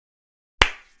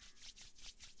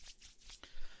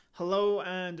Hello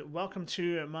and welcome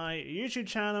to my YouTube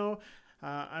channel.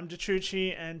 I'm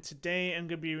Detrucci and today I'm going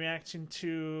to be reacting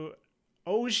to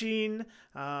OG3NE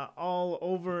All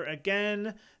Over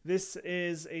Again. This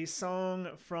is a song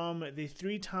from the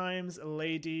 3 Times a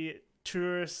Lady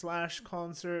tour /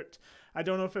 concert. I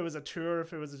don't know if it was a tour,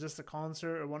 if it was just a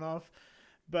concert or one-off,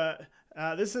 but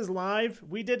this is live.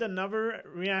 We did another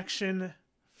reaction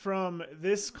from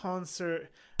this concert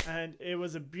and it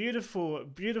was a beautiful,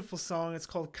 beautiful song. It's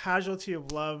called Casualty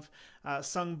of Love,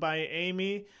 sung by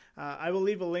Amy. I will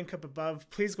leave a link up above.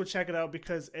 Please go check it out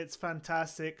because it's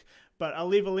fantastic. But I'll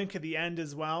leave a link at the end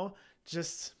as well,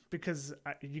 just because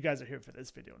you guys are here for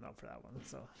this video, not for that one.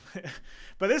 So,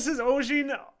 but this is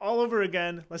OG3NE All Over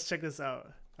Again. Let's check this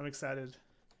out. I'm excited.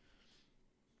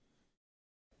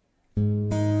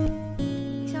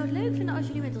 Ik zou het leuk vinden als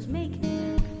jullie met ons meeknikken.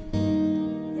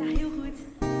 Ja, heel goed.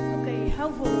 Oké,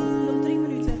 hou vol. Nog 3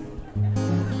 minuten.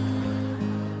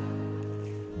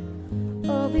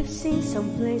 Oh, we've seen some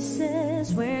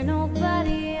places where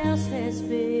nobody else has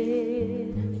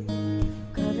been.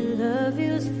 Got the love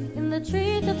views in the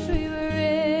treetops we were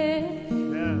in.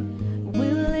 Yeah.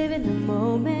 We live in the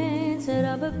moment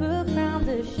of a book from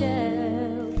the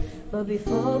shelf. But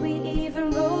before we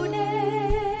even wrote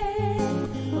it,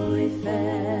 we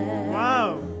fell.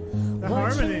 Wow, the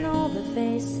harmony. Watching all the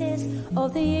faces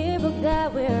of the yearbook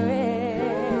that we're in.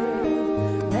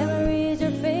 Memories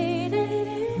are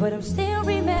fading, but I'm still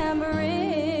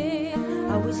remembering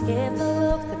how we skipped all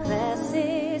of the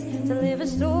classes to live a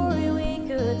story we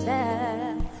could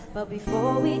tell. But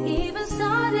before we even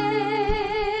started,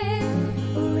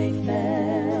 we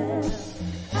fell.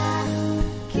 I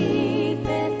keep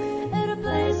it at a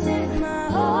place in my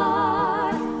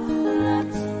heart,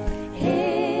 locked,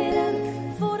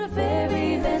 hidden for the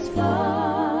very best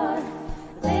part.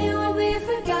 They will be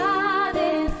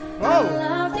forgotten. Whoa. I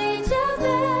loved each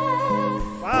other.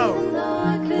 Wow. Even though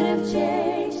I could have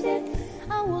changed it,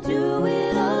 I will do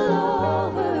it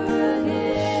all over again.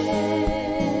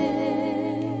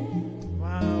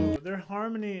 Wow, their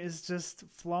harmony is just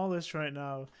flawless right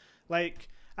now. Like,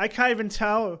 I can't even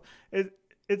tell.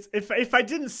 It's if I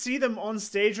didn't see them on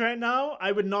stage right now,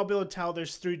 I would not be able to tell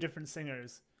there's 3 different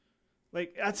singers.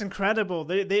 Like, that's incredible.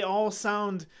 They all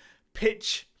sound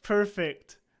pitch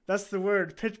perfect. That's the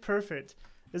word, pitch perfect.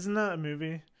 Isn't that a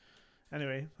movie?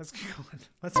 Anyway, let's keep going.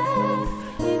 Let's go.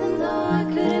 Even though I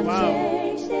could have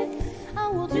changed it, I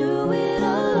will do it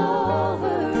all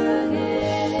over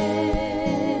again.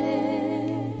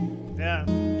 Yeah.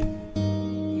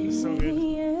 It's so good.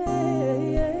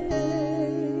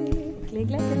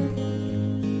 Klinkt lekker.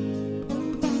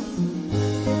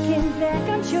 Looking back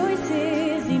on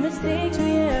choices, the mistakes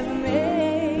we ever made.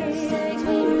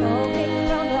 We all came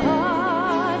from the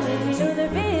heart, so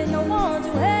there is no one to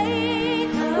hate.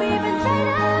 We've been trying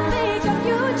to make a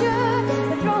future,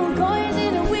 we're throwing coins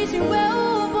in and wishing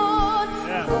we're born.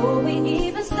 Yeah. Before we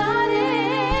even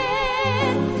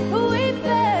started, we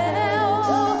fell.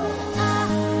 I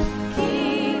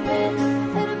keep it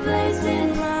at a place in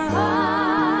my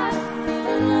heart,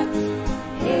 locked,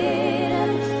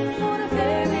 hidden for the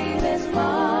very best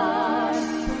part.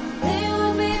 They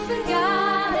will be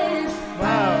forgotten. Wow.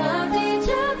 I loved each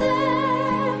other.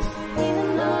 Even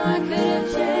though I could have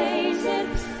changed it,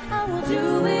 I will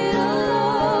do it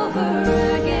all over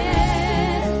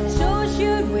again. So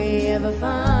should we ever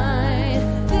find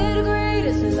the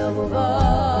greatest love of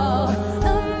all,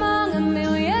 among a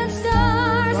million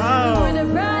stars, Wow. we're the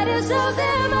brightest of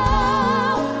them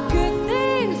all. Good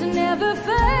things never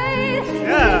fade.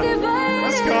 Yeah. We're divided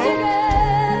Let's go. together.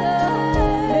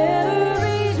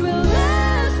 Memories will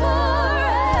last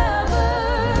forever.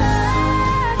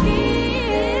 I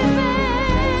keep it.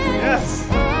 Yes.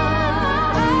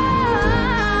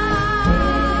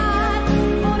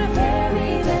 For the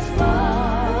very best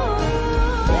part.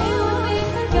 They will be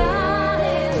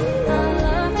forgotten. I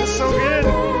love It's so each good.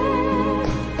 other.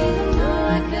 Even though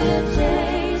I could have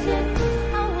changed it,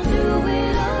 I will do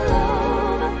it all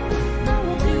over. I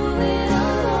will do it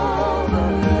all over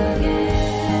again.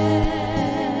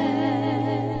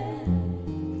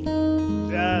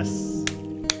 Yes.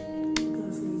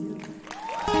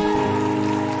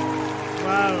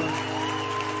 Wow.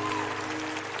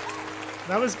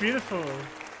 That was beautiful.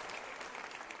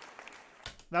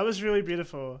 That was really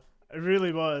beautiful. It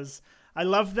really was. I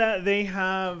love that they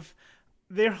have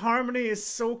their harmony is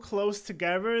so close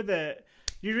together that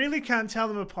you really can't tell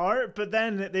them apart, but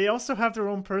then they also have their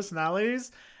own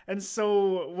personalities. And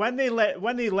so when they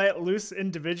let loose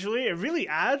individually, it really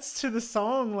adds to the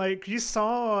song. Like you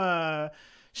saw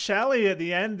Shelly at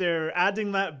the end there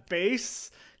adding that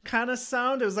bass kind of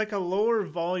sound. It was like a lower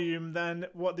volume than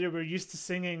what they were used to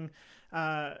singing.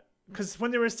 Because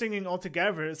when they were singing all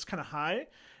together, it's kind of high.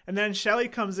 And then Shelly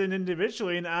comes in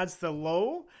individually and adds the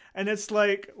low. And it's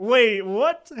like, wait,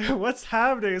 what? What's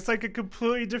happening? It's like a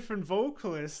completely different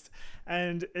vocalist.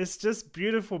 And it's just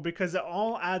beautiful because it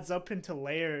all adds up into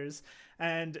layers.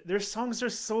 And their songs are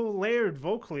so layered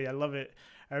vocally. I love it.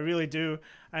 I really do.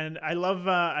 And I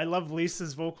love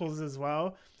Lisa's vocals as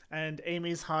well. And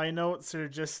Amy's high notes are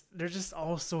they're just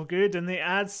all so good. And they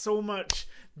add so much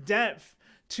depth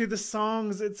to the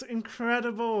songs. It's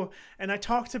incredible. And I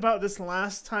talked about this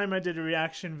last time I did a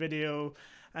reaction video,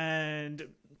 and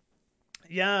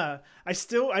yeah, I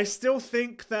still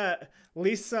think that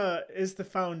Lisa is the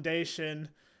foundation,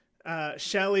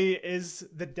 Shelly is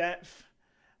the depth,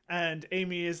 and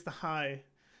Amy is the high.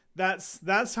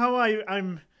 That's how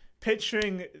I'm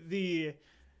picturing the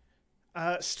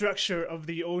structure of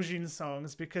the OG3NE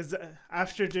songs, because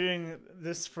after doing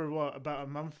this for what, about a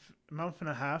month and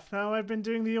a half now, I've been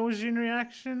doing the OG3NE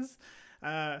reactions.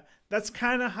 That's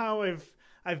kind of how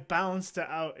I've balanced it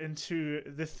out into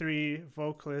the three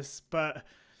vocalists, but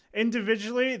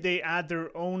individually they add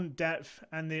their own depth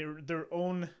and their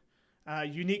own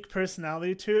unique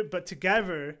personality to it, but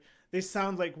together they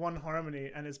sound like one harmony,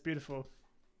 and it's beautiful.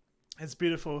 It's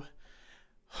beautiful.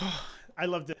 I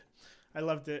loved it. I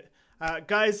loved it.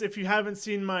 Guys, if you haven't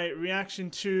seen my reaction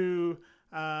to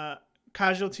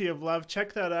Casualty of Love,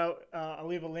 check that out. I'll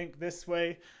leave a link this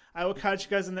way. I will catch you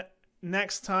guys in the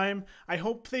next time. I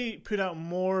hope they put out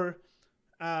more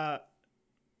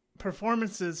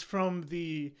performances from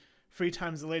the 3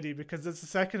 Times a Lady, because it's the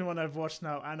second one I've watched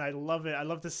now, and I love it. I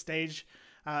love the stage.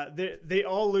 They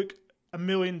all look $1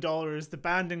 million, the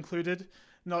band included.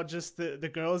 Not just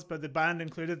the girls, but the band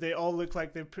included. They all look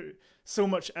like they put so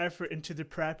much effort into the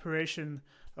preparation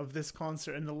of this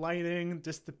concert, and the lighting,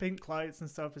 just the pink lights and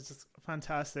stuff is just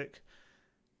fantastic.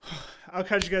 I'll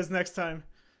catch you guys next time.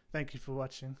 Thank you for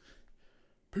watching.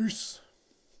 Peace.